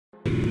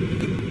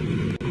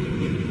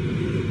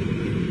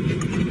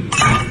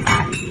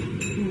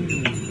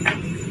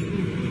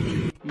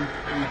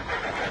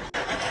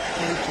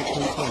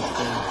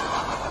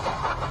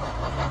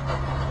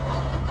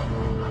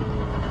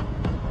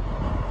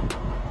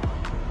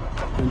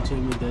Don't tell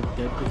me that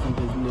that person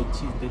doesn't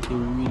notice that the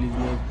wheel is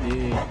not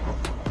there.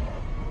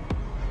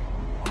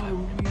 Why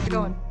would you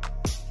going?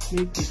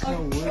 Make the car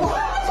work?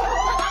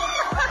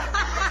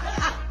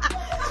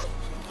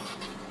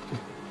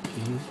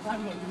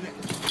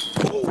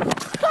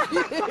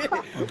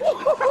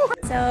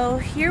 So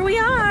here we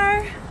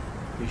are,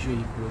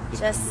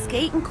 just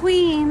skating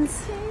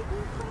queens,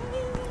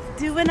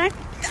 doing our.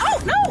 Oh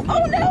no!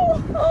 Oh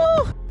no!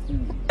 Oh!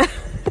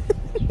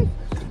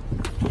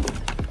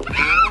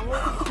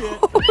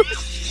 Oh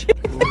shit!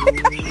 Oh,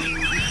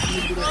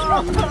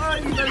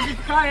 you better get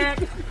kayak.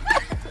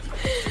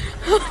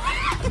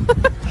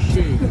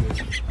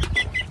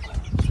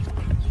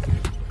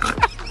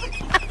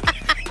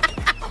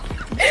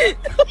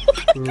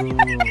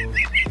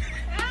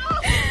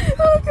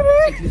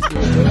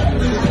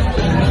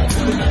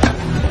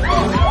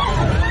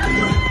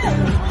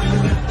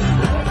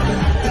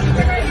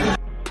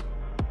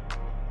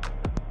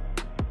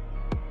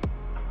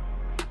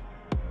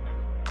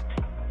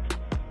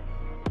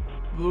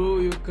 Bro,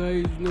 your car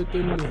is not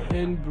on the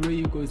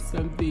handbrake or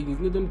something. It's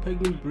not on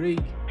parking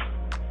brake.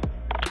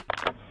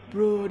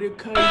 Bro, the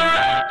car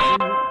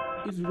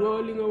is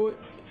rolling away.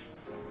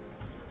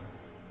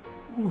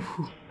 Oof,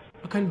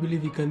 I can't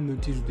believe you can't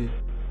notice that.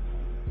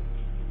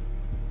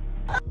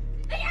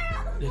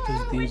 That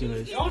was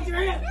dangerous.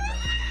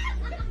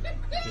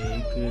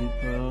 Hey,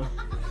 Grandpa.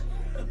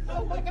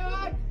 Oh my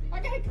God! I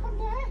gotta come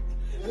back!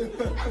 Yeah,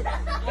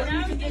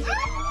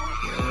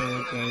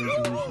 guys, we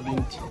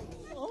shouldn't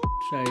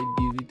try this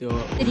with our own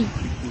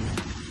people.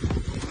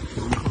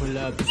 We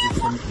collapse or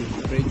something,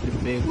 break the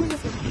back or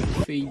something,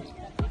 faint,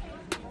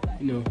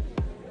 you know.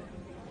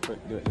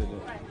 Do it.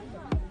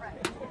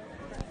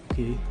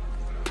 Okay.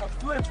 A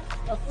flip!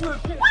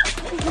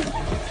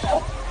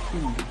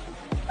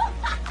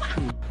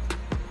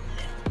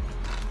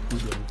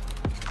 Good one.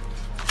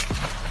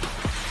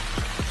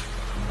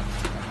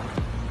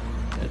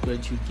 That's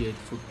what you get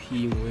for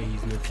peeing where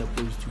he's not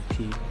supposed to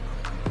pee.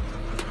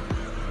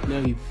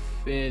 Now he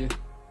fell.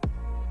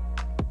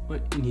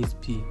 What in his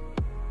pee?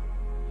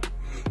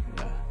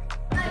 Yeah.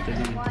 That was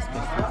even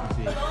disgusting to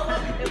say.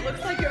 It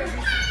looks like you're.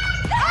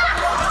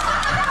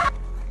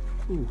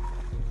 Ooh.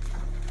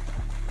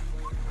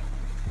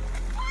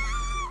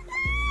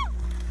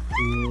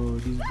 Oh,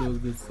 this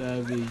dog is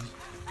savage.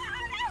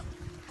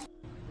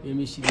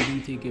 Maybe she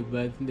didn't take a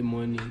bath in the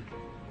morning.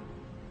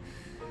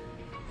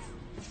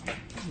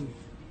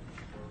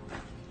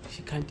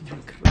 She can't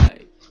even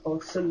cry. I'm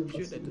sure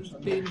that was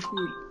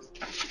painful.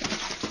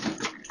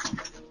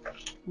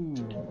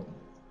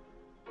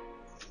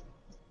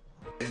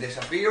 El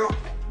desafío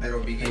de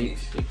los I bikinis.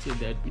 expected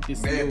that with the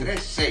snow. B3,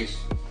 6.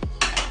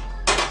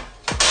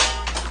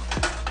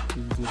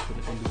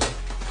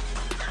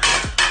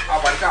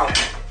 Aparcado.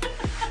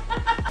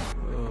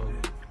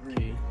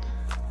 Okay.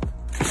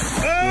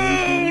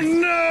 Oh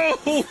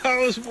no! I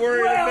was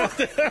worried about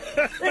that.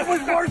 It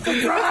was worth the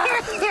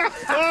drive!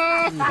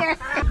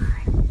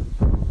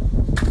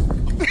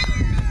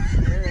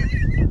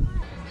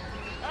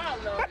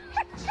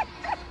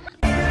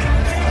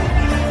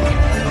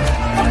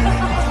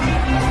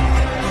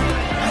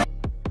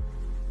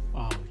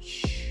 Ouch.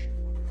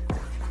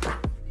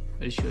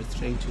 Well, she was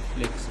trying to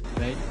flex,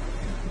 right?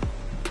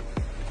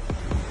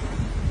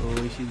 Oh,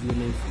 she's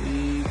gonna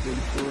sleep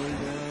and fall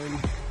down.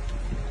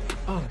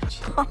 Ouch.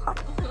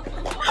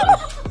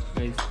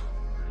 Guys.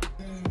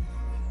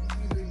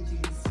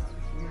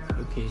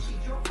 Okay.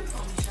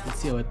 Let's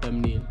see our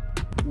thumbnail.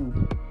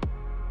 Ooh.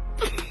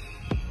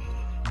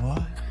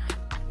 What?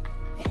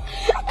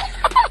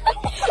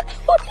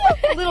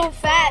 Little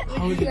fat.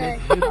 How did that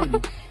happen?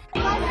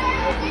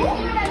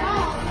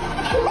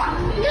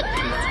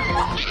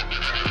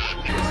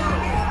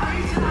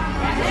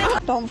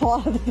 Don't fall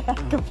out of the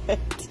back of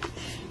it.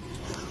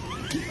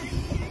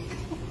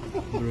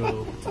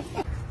 Bro.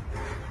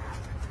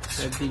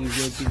 That thing is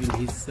not even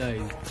his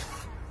size.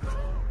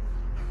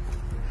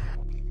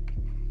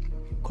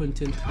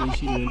 Content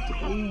creation went.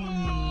 Ooh,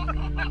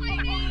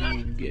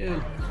 girl.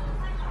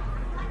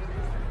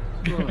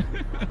 Bro.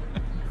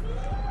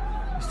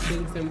 He's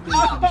saying something that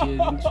she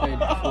hasn't tried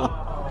before.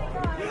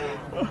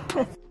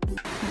 Okay.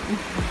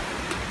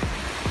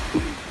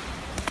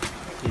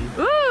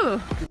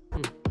 Ooh.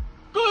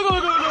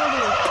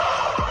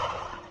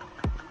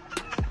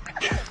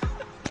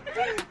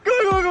 Go!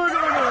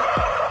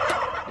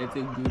 That's a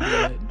good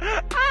one.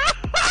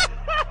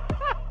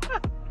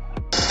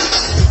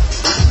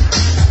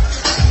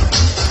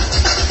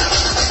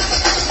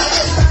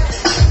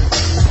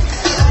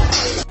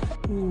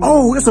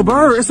 Oh, it's a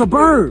bird! It's a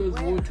bird!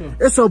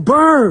 It's a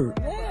bird!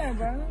 Yeah,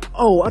 bro.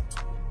 Oh,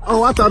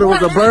 I thought it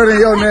was a bird in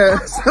your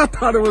nest. I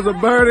thought it was a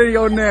bird in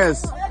your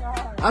nest.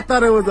 I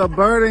thought it was a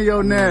bird in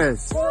your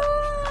nest.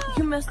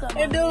 You messed up.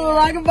 It do look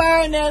like a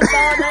bird nest.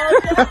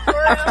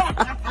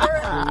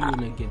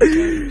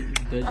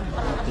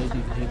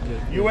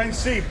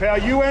 UNC, pal,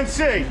 UNC!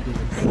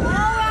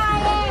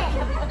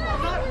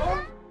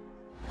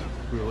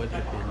 Bro, what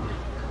happened?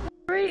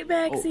 Great,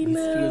 Maxie, His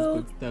fingers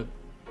move. got stuck.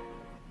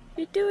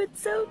 You're doing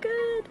so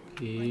good.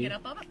 Okay. Get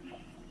up on it.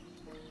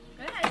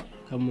 Go ahead.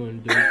 Come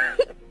on, dog.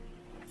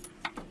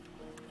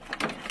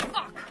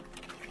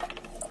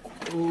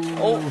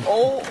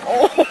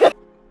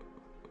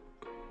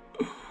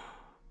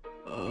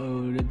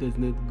 Oh, that was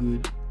not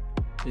good.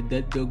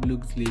 That dog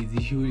looks lazy.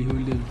 He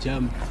would have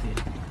jumped.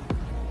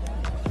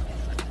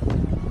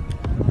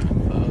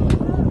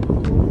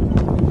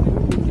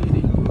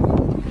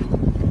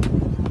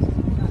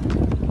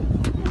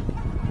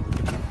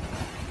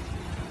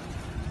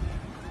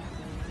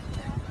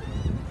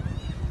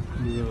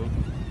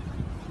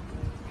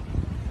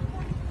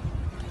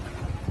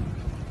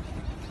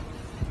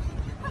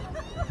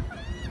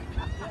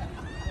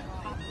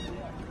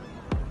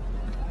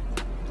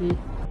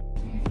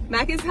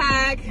 Mac is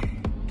hack.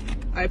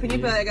 Open your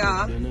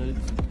burger.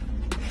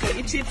 Put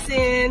your chips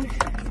in.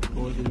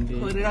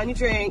 Put it on your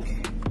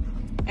drink.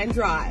 And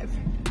drive.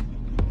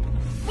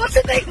 What's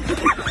the thing?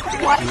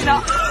 What?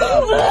 No.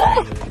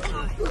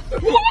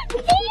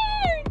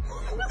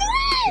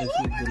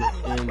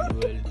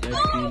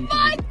 Oh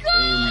my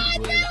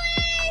God!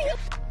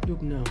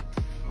 Look now.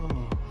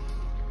 Oh.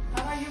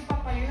 How about you,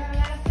 Papa? You have a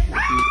lot of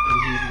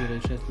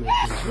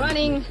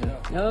Running.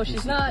 No,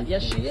 she's not.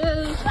 Yes, she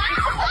is.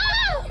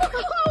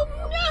 Oh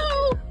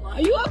no!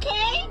 Are you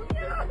okay?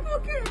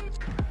 Okay.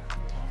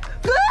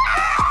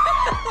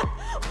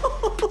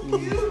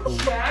 You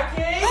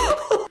jacking?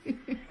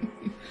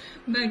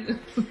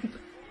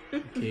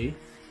 Okay.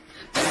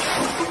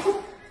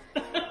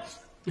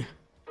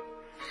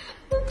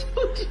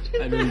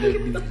 I don't like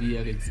this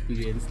VR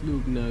experience.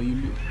 Look now,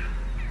 you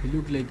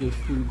look like a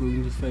fool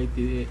going to fight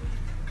the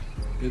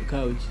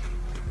couch.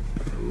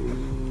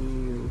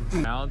 Oh.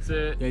 Balance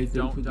it. Guys,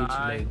 don't forget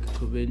die. to like,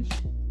 comment,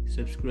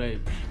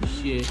 subscribe,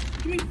 share.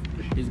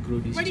 Let's grow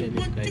this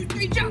channel, guys.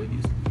 Let's grow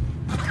this.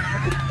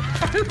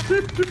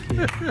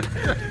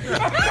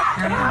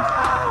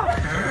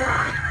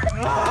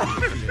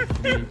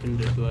 Comment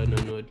that one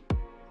or not.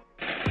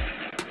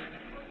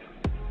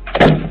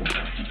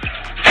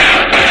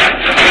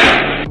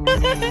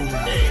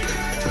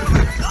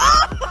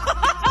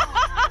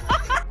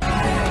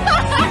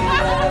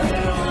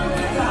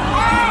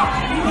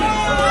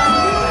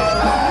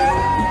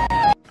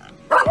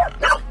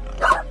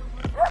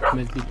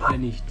 Must be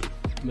punished.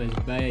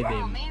 Must buy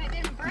them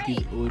with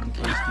his own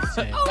tasty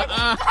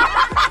child.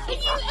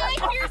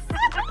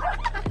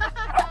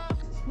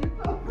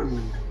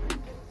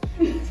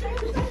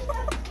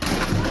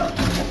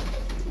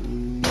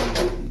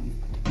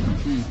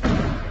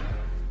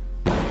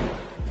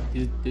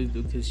 These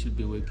doctors should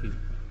be working.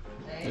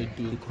 They're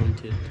doing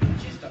content.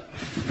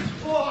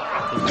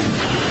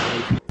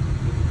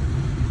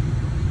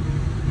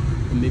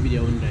 Or maybe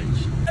they're on lunch.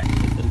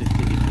 That's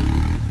understandable.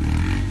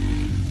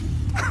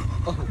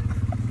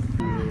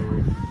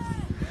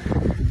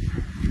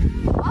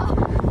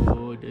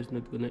 Oh, that's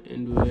not gonna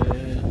end well.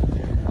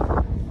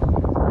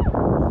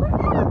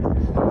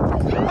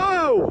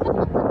 Oh!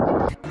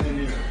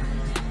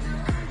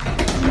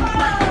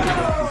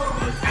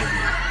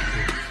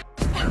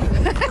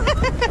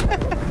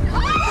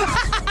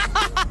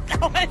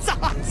 That was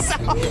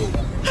awesome.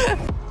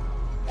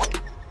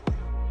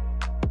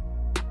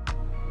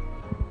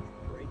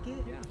 break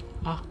it?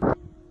 Yeah. Ah.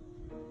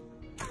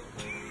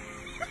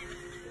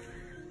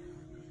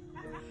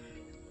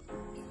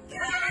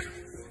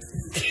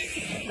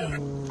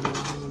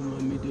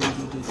 Mommy, don't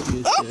do this to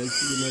yourself.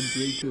 You're not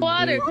break your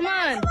Water, back. come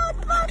on.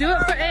 Do it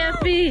for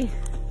AFB.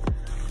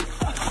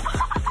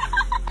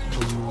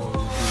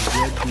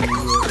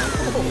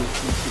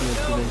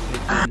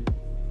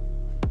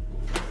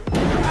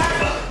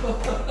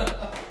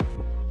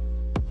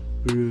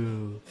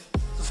 Bro.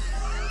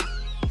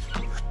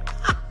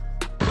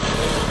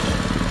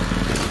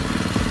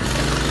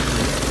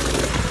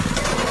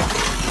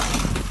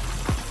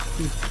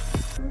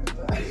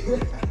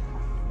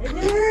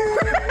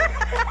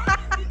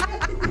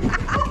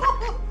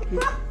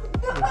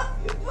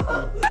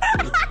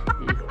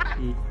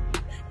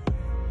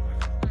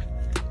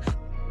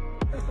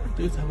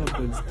 Those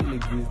hoverboards still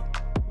exist.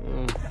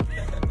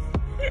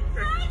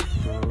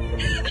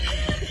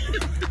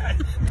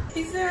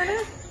 He's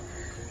there.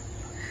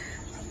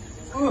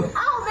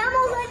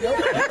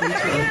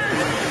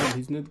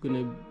 He's not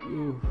gonna.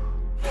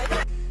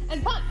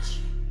 And punch.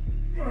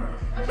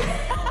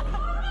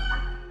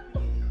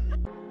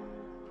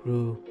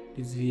 Bro,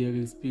 these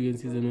VR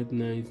experiences are not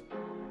nice.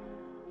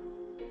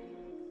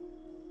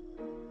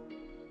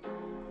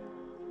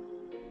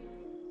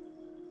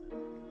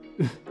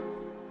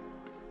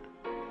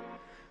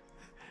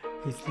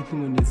 He's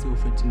sleeping on the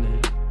sofa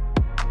tonight.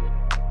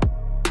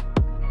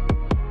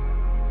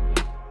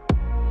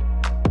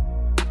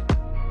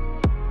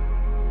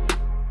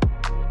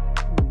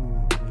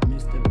 Ooh, we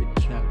messed up a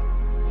trap.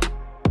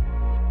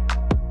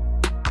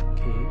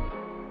 Okay.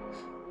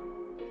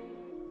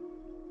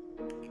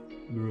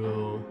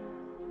 Bro.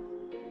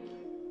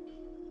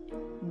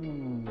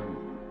 Ooh,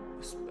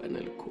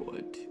 spinal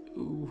cord.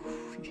 Ooh,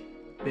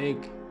 back.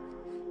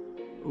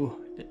 Oh,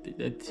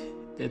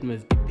 that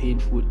must be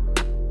painful.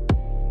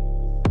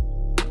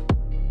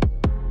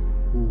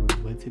 Ooh,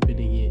 what's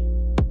happening here?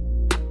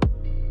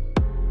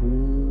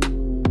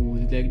 Ooh,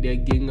 It's like they're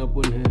gang up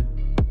on her.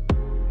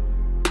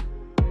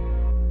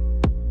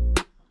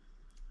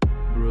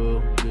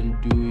 Bro,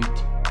 don't do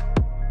it.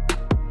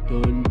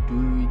 Don't do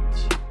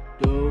it.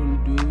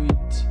 Don't do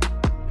it.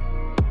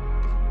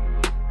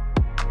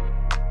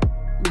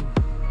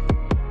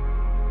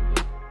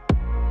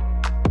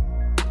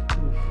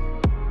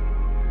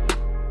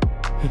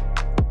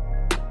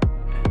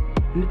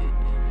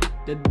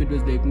 That bit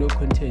was like no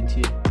content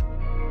here.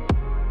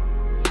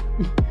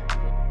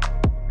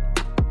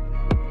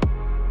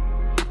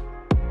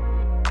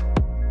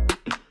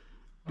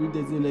 Dude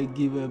doesn't like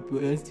give up,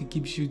 he has to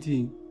keep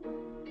shooting.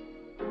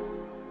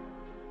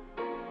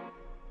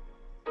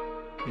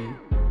 Okay.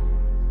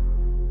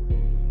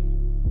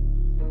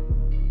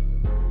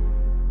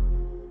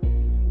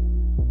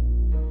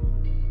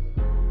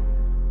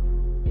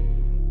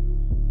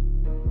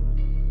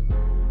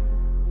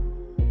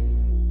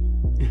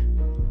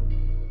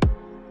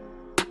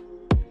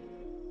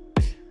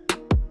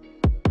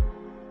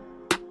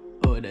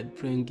 Oh, that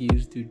prank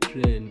used to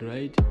trend,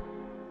 right?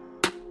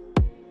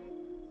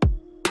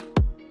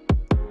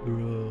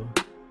 Bro.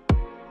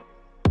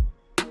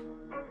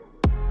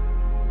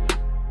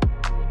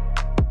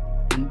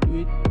 And do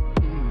it.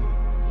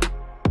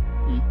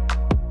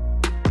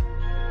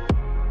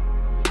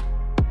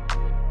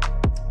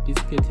 This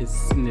kid has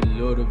seen a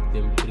lot of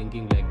them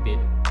drinking like that.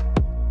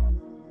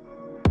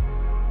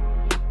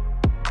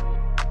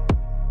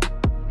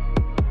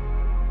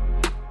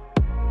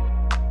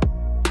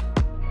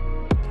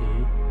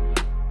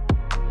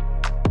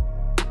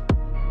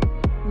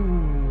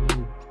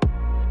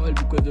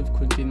 Because of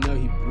content, now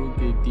he broke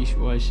a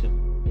dishwasher.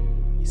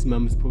 His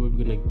mom is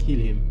probably gonna kill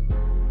him.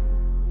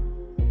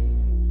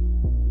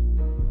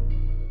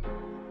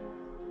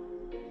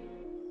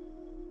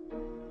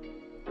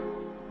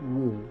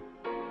 Whoa.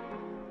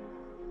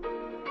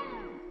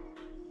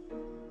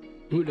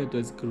 Oh, that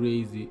was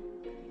crazy.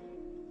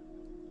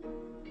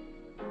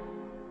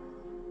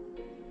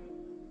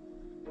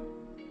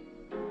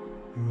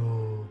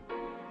 Bro.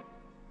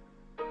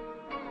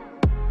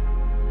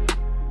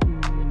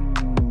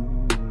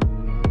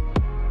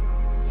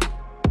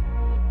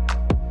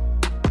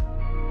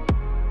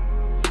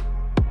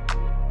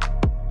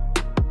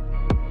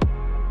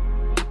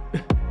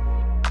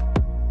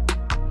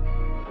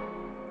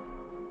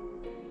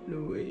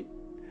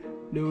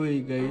 No way,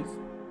 guys.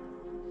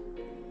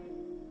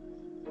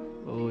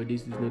 Oh,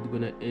 this is not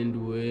gonna end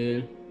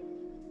well.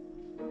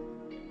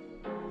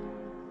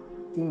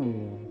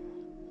 Ooh.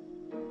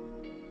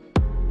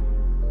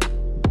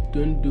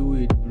 Don't do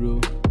it, bro.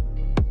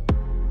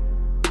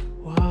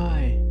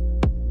 Why?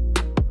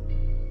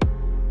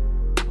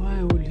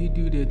 Why would he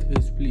do that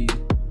first, please?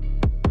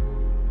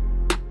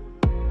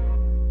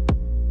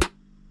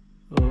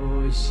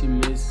 Oh, she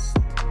missed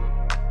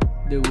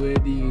the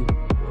wedding.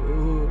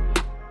 Oh.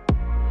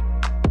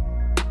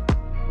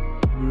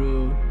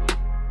 Bro,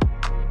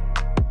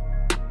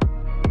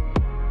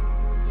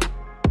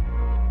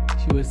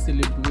 she was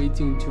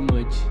celebrating too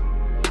much.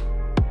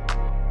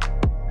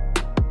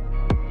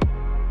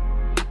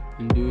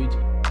 And do it.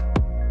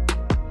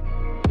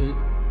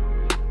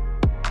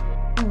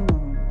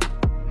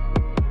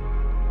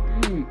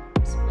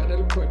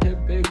 Spinal cord her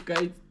back,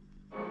 guys.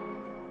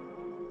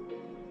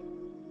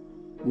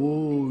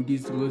 Whoa,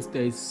 this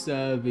roaster is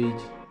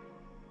savage.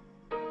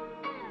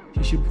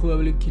 You should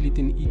probably kill it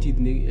and eat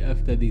it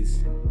after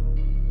this.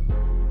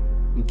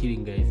 I'm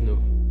kidding, guys. No,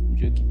 I'm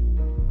joking.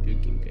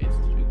 Joking, guys.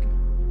 Joking.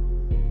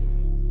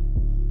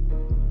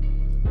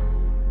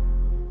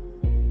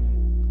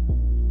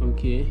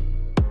 Okay.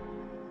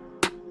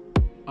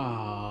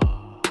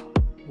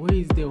 Where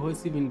is the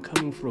horse even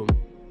coming from?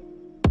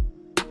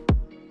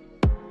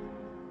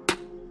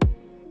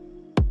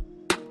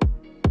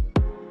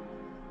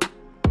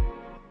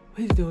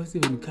 Where is the horse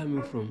even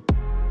coming from?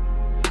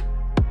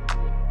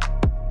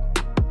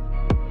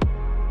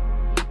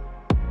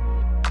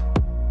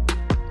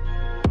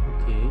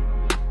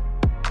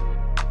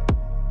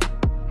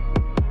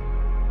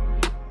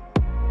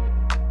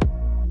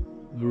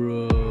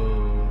 Bro,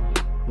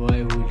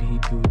 why would he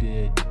do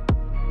that?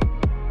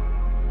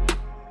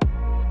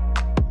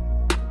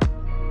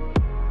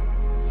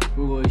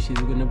 Oh, she's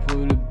gonna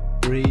probably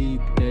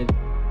break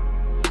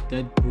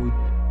that boot.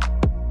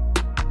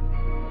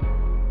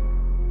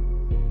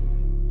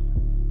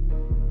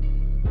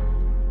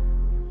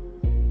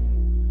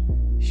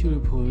 She will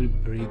probably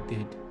break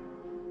that.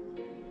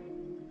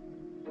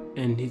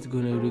 And he's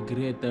gonna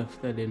regret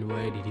after then.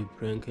 Why did he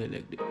prank her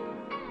like that?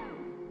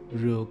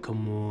 Bro,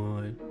 come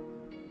on.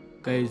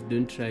 Guys,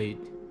 don't try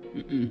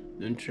it.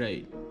 Don't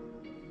try it.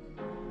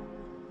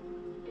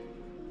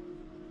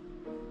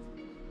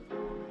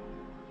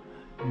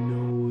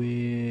 No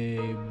way,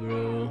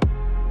 bro.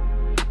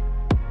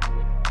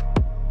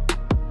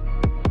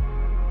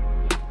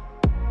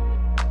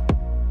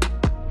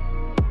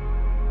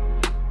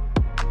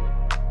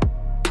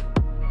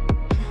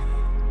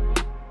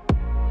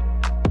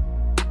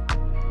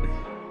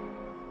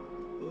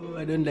 Oh,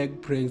 I don't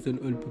like pranks on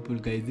old people,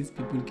 guys. These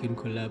people can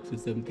collapse or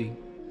something.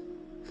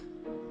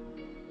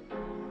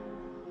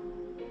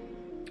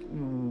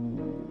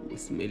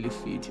 smelly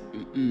feet.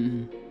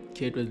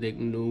 Cat was like,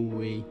 no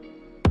way.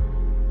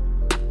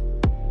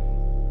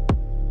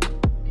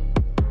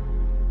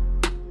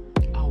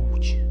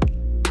 Ouch.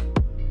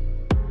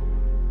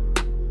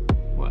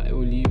 Why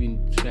would you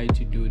even try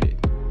to do that?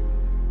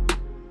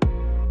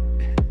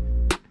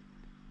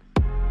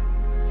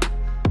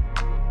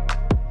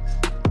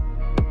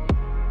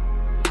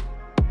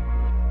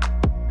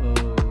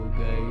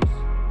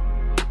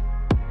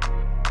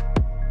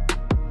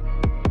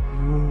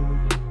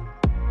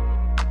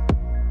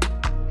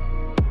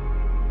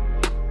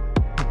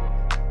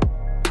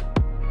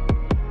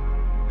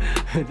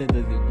 That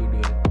was a good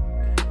one.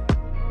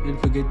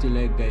 Don't forget to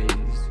like,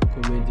 guys,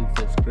 comment and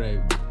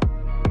subscribe.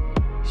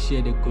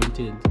 Share the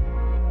content.